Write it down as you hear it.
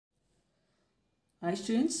Hi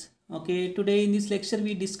students. Okay, today in this lecture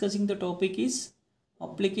we discussing the topic is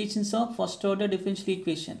applications of first order differential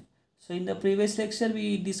equation. So in the previous lecture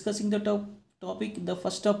we discussing the topic. The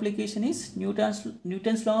first application is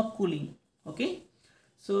Newton's law of cooling. Okay.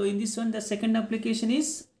 So in this one the second application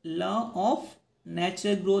is law of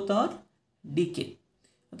natural growth or decay.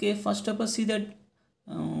 Okay. First of all, see that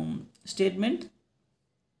statement.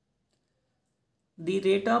 The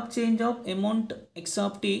rate of change of amount x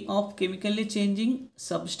of t of chemically changing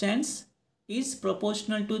substance is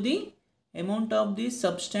proportional to the amount of the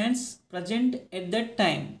substance present at that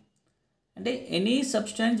time. And any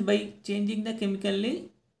substance by changing the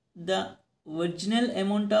chemically, the original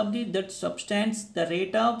amount of that substance, the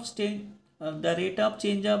rate of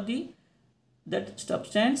change of that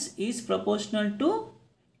substance is proportional to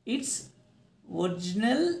its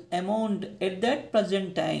original amount at that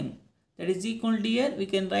present time. That is equal to, here we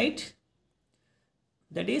can write,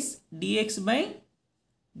 that is dx by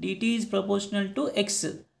dt is proportional to x.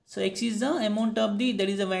 So x is the amount of that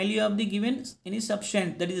is the value of the given any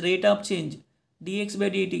substance, that is rate of change. Dx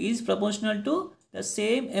by dt is proportional to the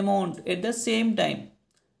same amount at the same time,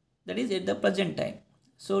 that is at the present time.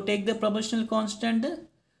 So take the proportional constant.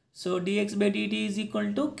 So dx by dt is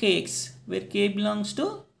equal to kx, where k belongs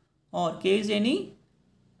to, or k is any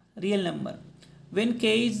real number. When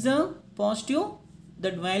k is the positive,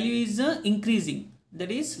 that value is increasing,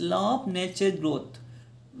 that is law of natural growth.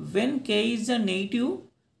 When k is a negative,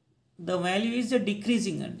 the value is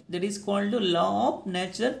decreasing, and that is called law of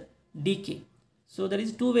natural decay. So there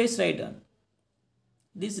is two ways right on.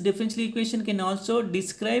 This differential equation can also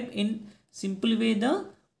describe in simple way the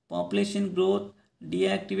population growth,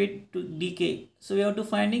 deactivate to decay. So we have to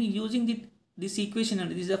finding using this equation,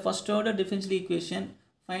 and this is the first order differential equation,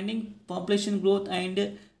 finding population growth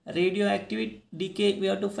and radioactive decay. We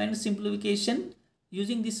have to find simplification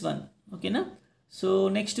using this one. Okay na? So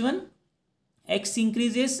next one, x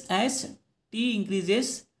increases as t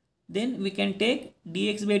increases, then we can take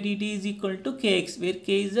dx by dt is equal to kx, where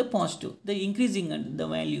k is a positive, the increasing and the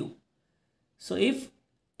value. So if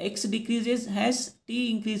x decreases as t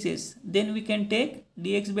increases, then we can take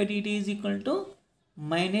dx by dt is equal to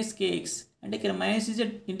minus kx, and here minus is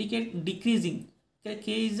indicate decreasing,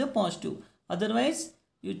 k is a positive. Otherwise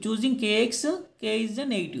you choosing kx, k is a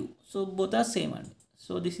negative, so both are same. And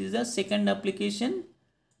so this is the second application,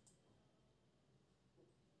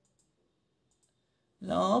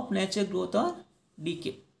 law of natural growth or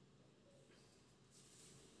decay.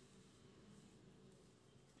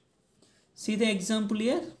 See the example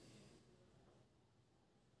here.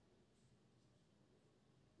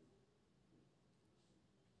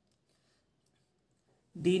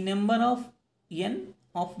 The number of n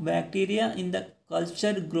of bacteria in the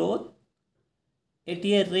culture growth at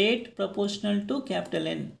a rate proportional to capital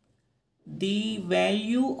N. The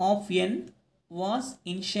value of n was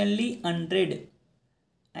initially 100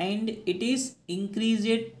 and it is increased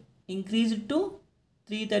to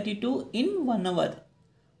 332 in 1 hour.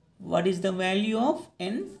 What is the value of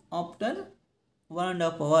n after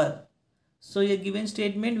 1.5 hour? So a given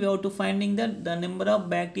statement, we have to finding the number of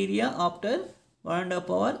bacteria after 1.5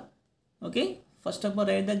 hour. Okay, first of all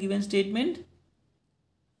write the given statement.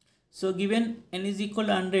 So given n is equal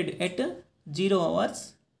to 100 at 0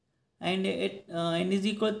 hours and at n is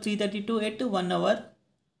equal to 332 at 1 hour,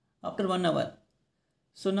 after 1 hour.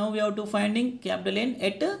 So now we have to finding capital N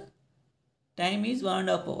at time is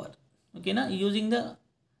 1.5 hour. Okay na, using this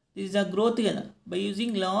is a growth here, by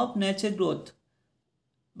using law of natural growth,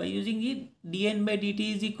 by using it dn by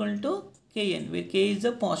dt is equal to kn, where k is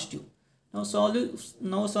a positive. Now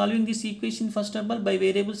solving this equation first of all by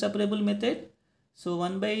variable separable method. So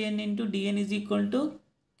 1 by n into dn is equal to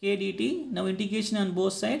k dt. Now integration on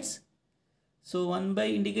both sides. So 1 by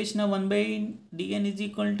integration of 1 by dn is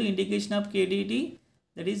equal to integration of k dt,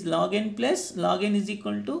 that is log n plus log n is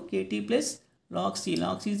equal to kt plus log c.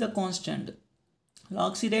 Log c is a constant.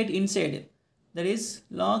 Log c right inside, that is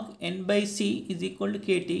log n by c is equal to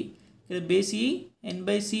kt. Base e, n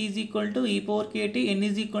by c is equal to e power kt, n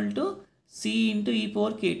is equal to c into e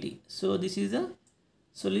power kt. So this is the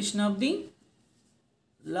solution of the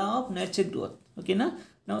law of natural growth. Okay na?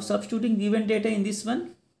 Now substituting given data in this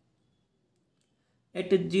one, at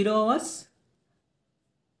 0 hours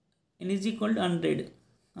n is equal to 100.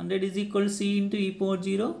 100 is equal to c into e power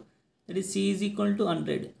 0, that is c is equal to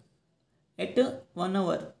 100. At 1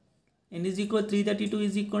 hour n is equal to 332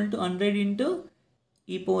 is equal to 100 into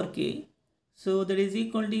e power k. So that is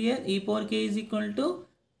equal to, here e power k is equal to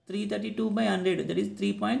 332 by 100, that is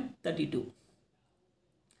 3.32.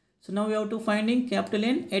 So now we have to finding capital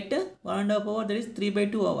N at 1.5 hour, that is 3 by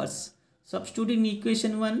 2 hours. Substituting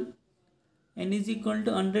equation 1, n is equal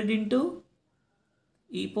to 100 into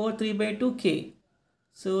e power 3 by 2 k.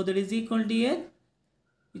 So that is equal to here,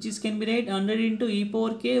 which is can be write 100 into e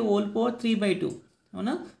power k whole power 3 by 2.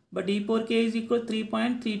 Avuna? But e power k is equal to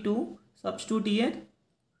 3.32. Substitute here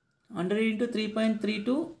 100 into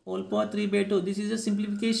 3.32 whole power 3 by 2. This is a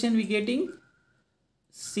simplification we getting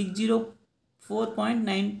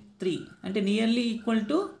 604.93 and nearly equal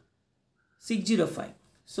to 605.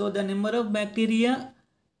 So the number of bacteria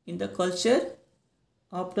in the culture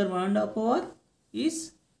after 1.5 hour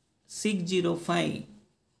is 605.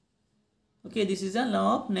 Okay, this is a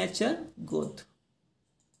law of nature growth.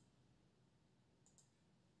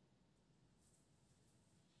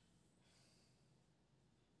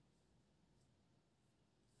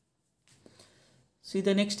 See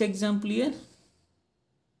the next example here.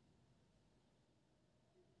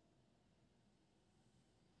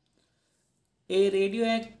 A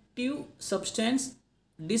radioactive substance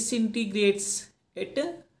disintegrates at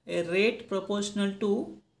a rate proportional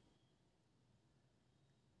to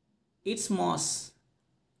its mass.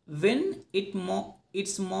 When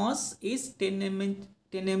its mass is 10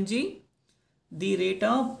 mg, the rate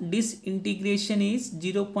of disintegration is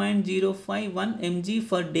 0.051 mg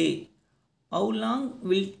per day. How long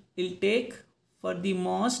will it take for the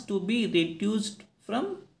mass to be reduced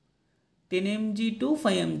from 10 mg to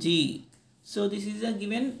 5 mg? So this is a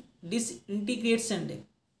given disintegration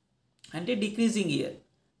and a decreasing here.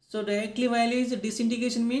 So directly value is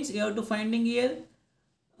disintegration means you have to finding here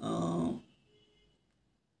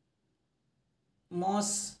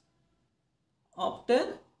mass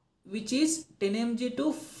after which is 10 mg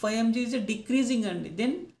to 5 mg is a decreasing and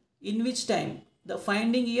then in which time the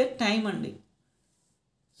finding here time only.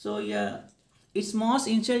 So yeah, its mass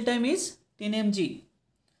initial time is 10 mg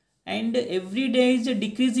and every day is a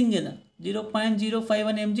decreasing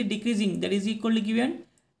 0.051 mg decreasing, that is equal to given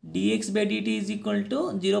dx by dt is equal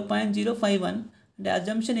to 0.051. The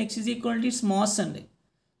assumption x is equal to its mass only.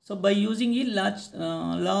 So by using the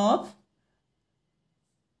law of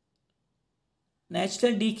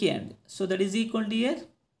natural decay and so that is equal to here.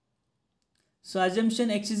 So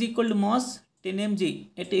assumption x is equal to mass 10 mg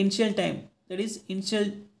at initial time, that is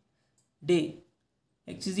initial day,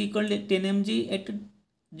 x is equal to 10 mg at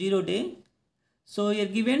 0 day. So here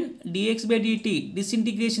given dx by dt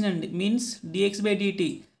disintegration and means dx by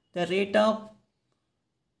dt, the rate of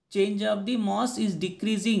change of the mass is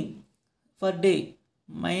decreasing per day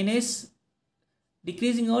minus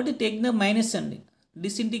decreasing out, take the minus and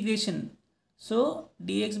disintegration. So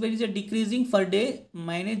dx by dt is decreasing per day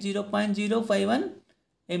minus 0.051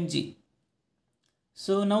 mg.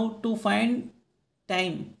 So now to find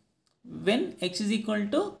time when x is equal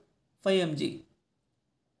to 5 mg.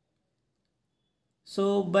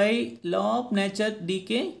 So by law of nature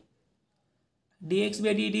decay, dx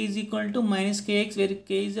by dt is equal to minus kx, where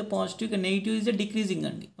k is a positive and negative is a decreasing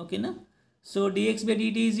only. Okay na? So dx by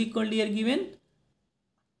dt is equal to here given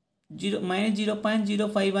minus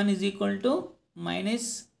 0.051 is equal to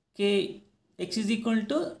minus k, x is equal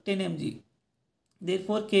to 10 mg.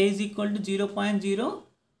 Therefore k is equal to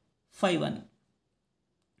 0.051.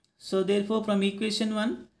 So therefore from equation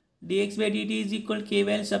 1 dx by dt is equal to k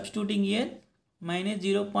value substituting here minus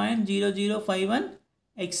 0.0051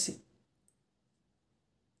 x.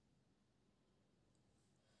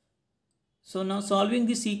 So now solving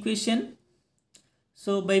this equation,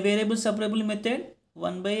 so by variable separable method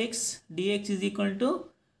 1 by x dx is equal to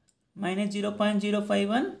minus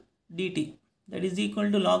 0.051 dt, that is equal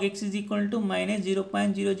to log x is equal to minus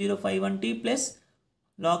 0.0051 t plus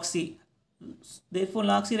log c. Therefore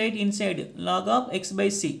log c right inside log of x by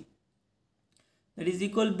c, that is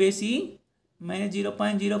equal base e minus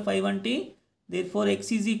 0.051 t. Therefore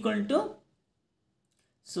x is equal to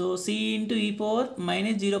so c into e power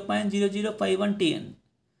minus 0.0051 t n.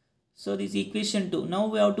 So this equation 2. Now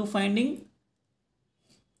we have to finding.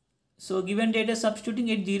 So given data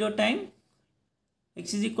substituting at 0 time,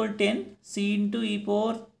 x is equal to 10, c into e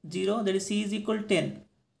power 0, that is c is equal to 10.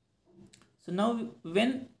 So now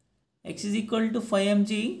when x is equal to 5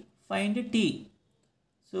 mg, find t.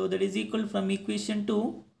 So that is equal from equation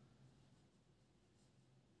 2,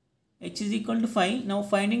 x is equal to 5. Now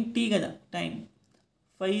finding t kada time.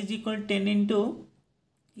 5 is equal to 10 into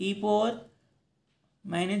e power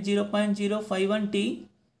minus 0.051 t,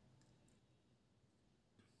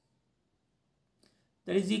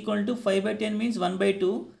 that is equal to 5 by 10 means 1 by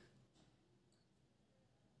 2.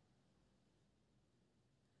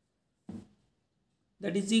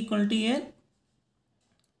 That is equal to here.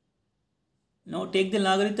 Now take the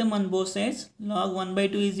logarithm on both sides. Log 1 by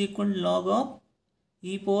 2 is equal to log of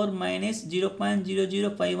e power minus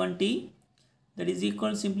 0.0051 t. that is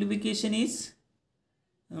equal, simplification is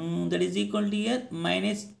that is equal to here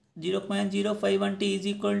minus 0.051 t is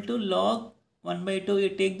equal to log 1 by 2. You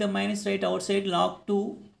take the minus right outside, log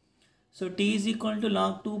 2. So t is equal to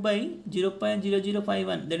log 2 by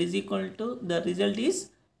 0.0051, that is equal to, the result is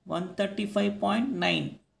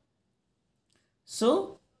 135.9.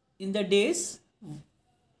 So in the days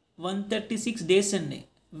 136 days and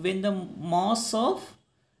when the mass of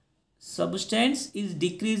substance is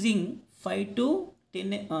decreasing 5 to 5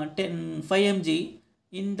 mg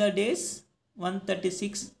in the days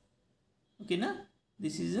 136. Okay na,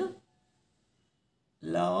 this is a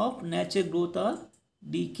law of natural growth or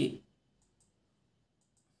decay.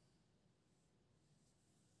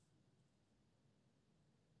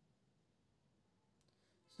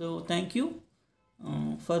 So thank you.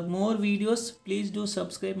 For more videos, please do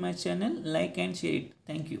subscribe my channel, like and share it.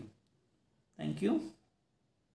 Thank you. Thank you.